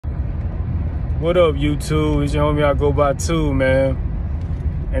What up, YouTube? It's your homie I go by too, man.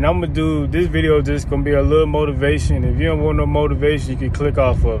 And I'm gonna do this video, just gonna be a little motivation. If you don't want no motivation, you can click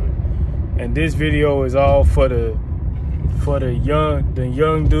off of it. And this video is all for the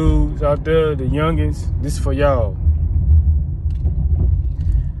young dudes out there, the youngins. This is for y'all.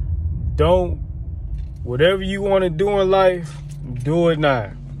 Whatever you want to do in life, do it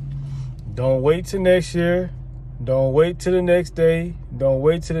now. Don't wait till next year. Don't wait till the next day. Don't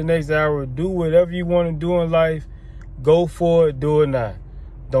wait till the next hour. Do whatever you want to do in life. Go for it. Do it now.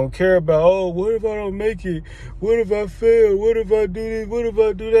 Don't care about, oh, what if I don't make it? What if I fail? What if I do this? What if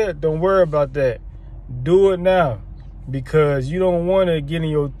I do that? Don't worry about that. Do it now. Because you don't want to get in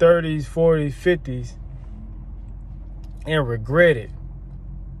your 30s, 40s, 50s and regret it.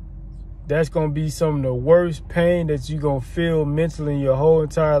 That's going to be some of the worst pain that you're going to feel mentally in your whole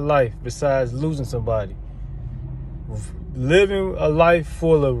entire life, besides losing somebody. Living a life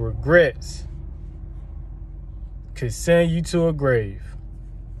full of regrets could send you to a grave.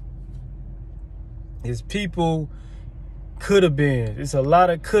 It's people could have been. It's a lot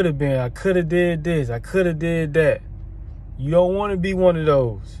of could have been. I could have did this. I could have did that. You don't want to be one of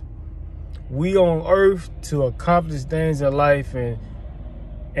those. We on earth to accomplish things in life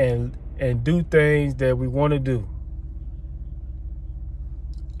and do things that we want to do.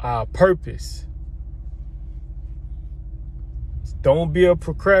 Our purpose. Don't be a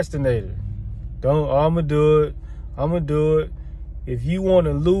procrastinator. I'm going to do it. I'm going to do it. If you want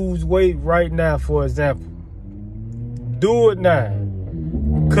to lose weight right now, for example, do it now.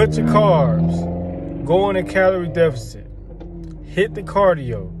 Cut your carbs. Go on a calorie deficit. Hit the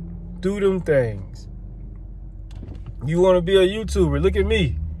cardio. Do them things. You want to be a YouTuber? Look at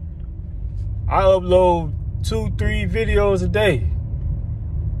me. I upload 2-3 videos a day.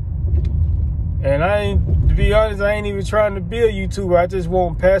 And to be honest, I ain't even trying to be a YouTuber. I just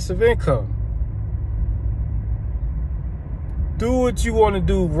want passive income. Do what you want to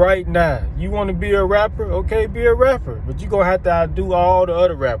do right now. You want to be a rapper? Okay, be a rapper. But you're going to have to outdo all the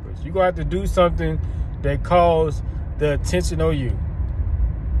other rappers. You're going to have to do something that calls the attention on you.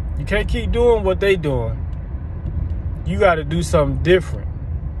 You can't keep doing what they doing. You got to do something different.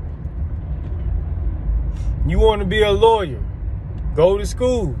 You want to be a lawyer? Go to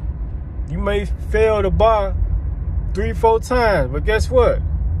school. You may fail the bar 3-4 times, but guess what?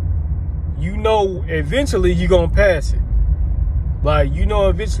 You know eventually you're going to pass it. Like, you know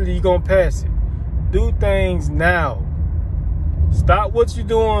eventually you're going to pass it. Do things now. Stop what you're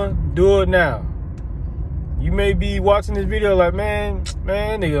doing. Do it now. You may be watching this video like, man,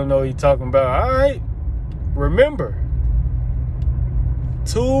 they don't know what he's talking about. All right. Remember,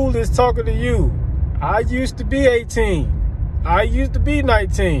 Tool is talking to you. I used to be 18. I used to be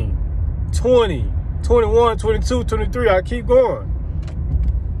 19, 20, 21, 22, 23. I keep going.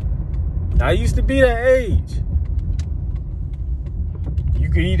 I used to be that age. You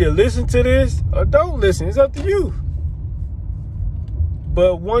can either listen to this or don't listen. It's up to you.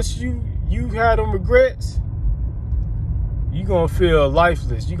 But once you had them regrets, you're going to feel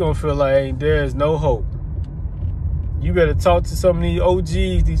lifeless. You're going to feel like there's no hope. You better talk to some of these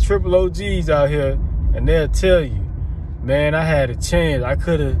OGs, these triple OGs out here, and they'll tell you, man, I had a chance. I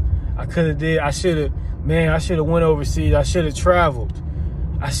should have went overseas. I should have traveled.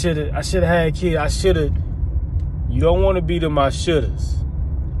 I should have had kids. You don't want to be them I shouldas.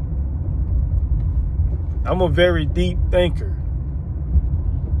 I'm a very deep thinker.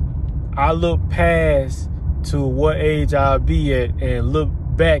 I look past to what age I'll be at and look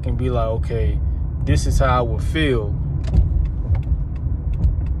back and be like, okay, this is how I would feel.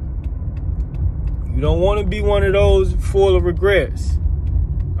 You don't want to be one of those full of regrets.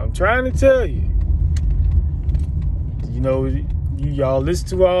 I'm trying to tell you. You know, y'all listen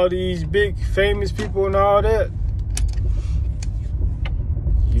to all these big famous people and all that.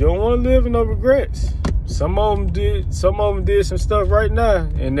 You don't want to live in no regrets. Some of them did some stuff right now,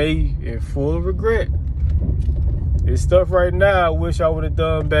 and they in full of regret. It's stuff right now I wish I would have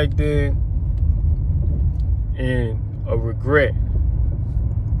done back then in a regret.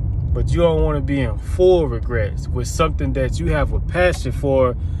 But you don't want to be in full regrets with something that you have a passion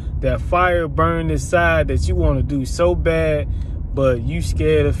for, that fire burning inside that you want to do so bad, but you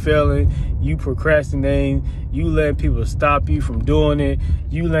scared of failing, you procrastinating, you letting people stop you from doing it,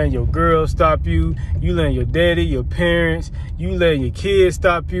 you letting your girl stop you, you letting your daddy, your parents, you letting your kids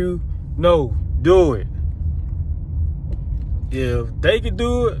stop you. No, do it. If they could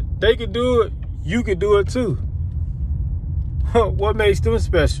do it, you could do it too. What makes them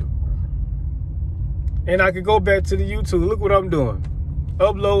special? And I could go back to the YouTube. Look what I'm doing.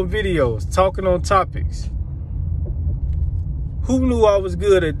 Uploading videos, talking on topics. Who knew I was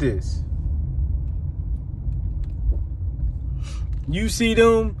good at this? You see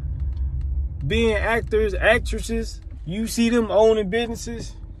them being actors, actresses. You see them owning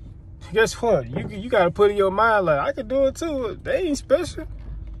businesses. Guess what? You got to put in your mind, like, I could do it too. They ain't special.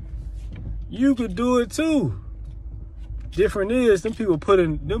 You could do it too. Different is, them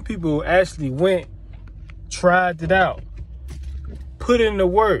people actually went, tried it out, put in the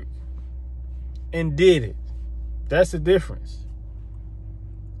work, and did it. That's the difference.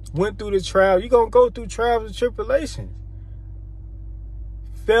 Went through the trial. You're going to go through trials and tribulations.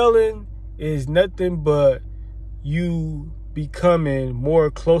 Failing is nothing but you becoming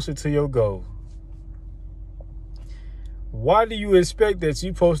more closer to your goal. Why do you expect that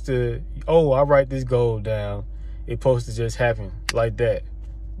you supposed to, I write this goal down, it's supposed to just happen like that?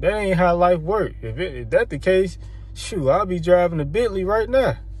 That ain't how life works. If that's the case, shoot, I'll be driving a Bentley right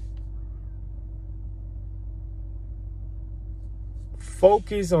now.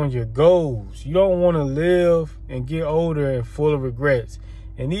 Focus on your goals. You don't want to live and get older and full of regrets.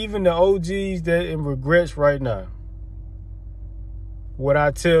 And even the OGs that in regrets right now, what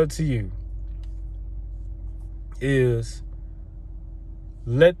I tell to you is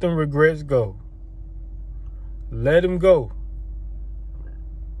let them regrets go. Let them go.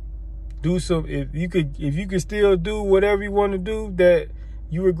 Do some, if you could still do whatever you want to do that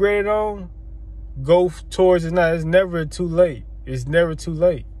you regret it on, go towards it now. It's never too late. It's never too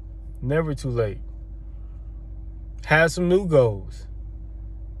late. Never too late. Have some new goals.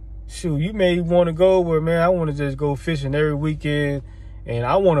 Shoot, you may want to go where, man, I want to just go fishing every weekend and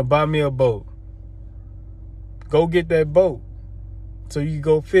I want to buy me a boat. Go get that boat so you can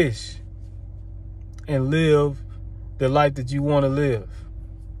go fish and live the life that you want to live.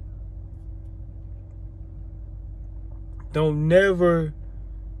 Don't never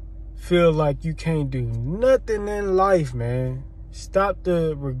feel like you can't do nothing in life, man. Stop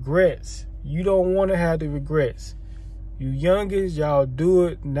the regrets. You don't want to have the regrets. You youngest, y'all do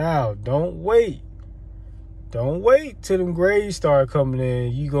it now. Don't wait. Don't wait till them grades start coming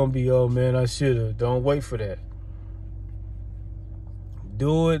in. You gonna be, oh man, I should've. Don't wait for that.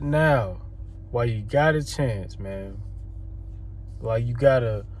 Do it now while you got a chance, man. While you got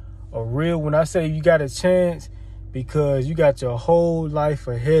a real, when I say you got a chance, because you got your whole life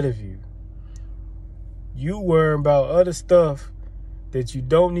ahead of you. You worrying about other stuff that you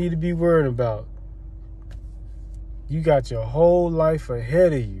don't need to be worrying about. You got your whole life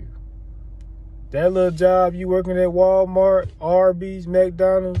ahead of you. That little job you working at Walmart, Arby's,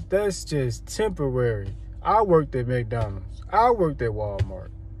 McDonald's, that's just temporary. I worked at McDonald's. I worked at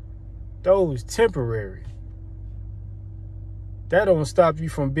Walmart. Those temporary. That don't stop you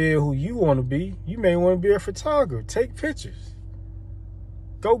from being who you want to be. You may want to be a photographer. Take pictures.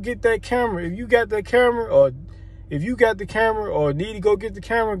 Go get that camera. If you got the camera or need to go get the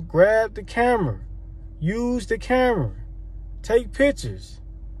camera, grab the camera. Use the camera. Take pictures.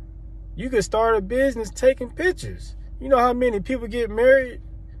 You can start a business taking pictures. You know how many people get married?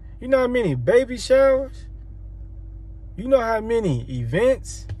 You know how many baby showers? You know how many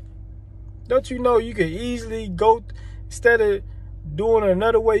events? Don't you know you could easily go, instead of doing it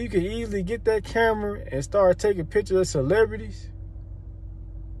another way, you could easily get that camera and start taking pictures of celebrities?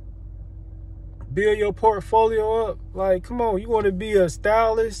 Build your portfolio up. Like, come on, you want to be a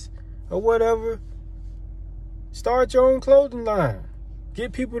stylist or whatever? Start your own clothing line.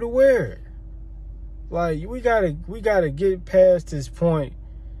 Get people to wear it. Like, we gotta get past this point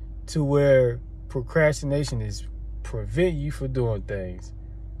to where procrastination is prevent you from doing things.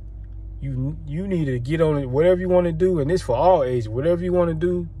 You need to get on it. Whatever you want to do, and it's for all ages. Whatever you want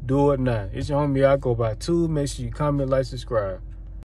to do it now. It's your homie. I go by 2. Make sure you comment, like, subscribe.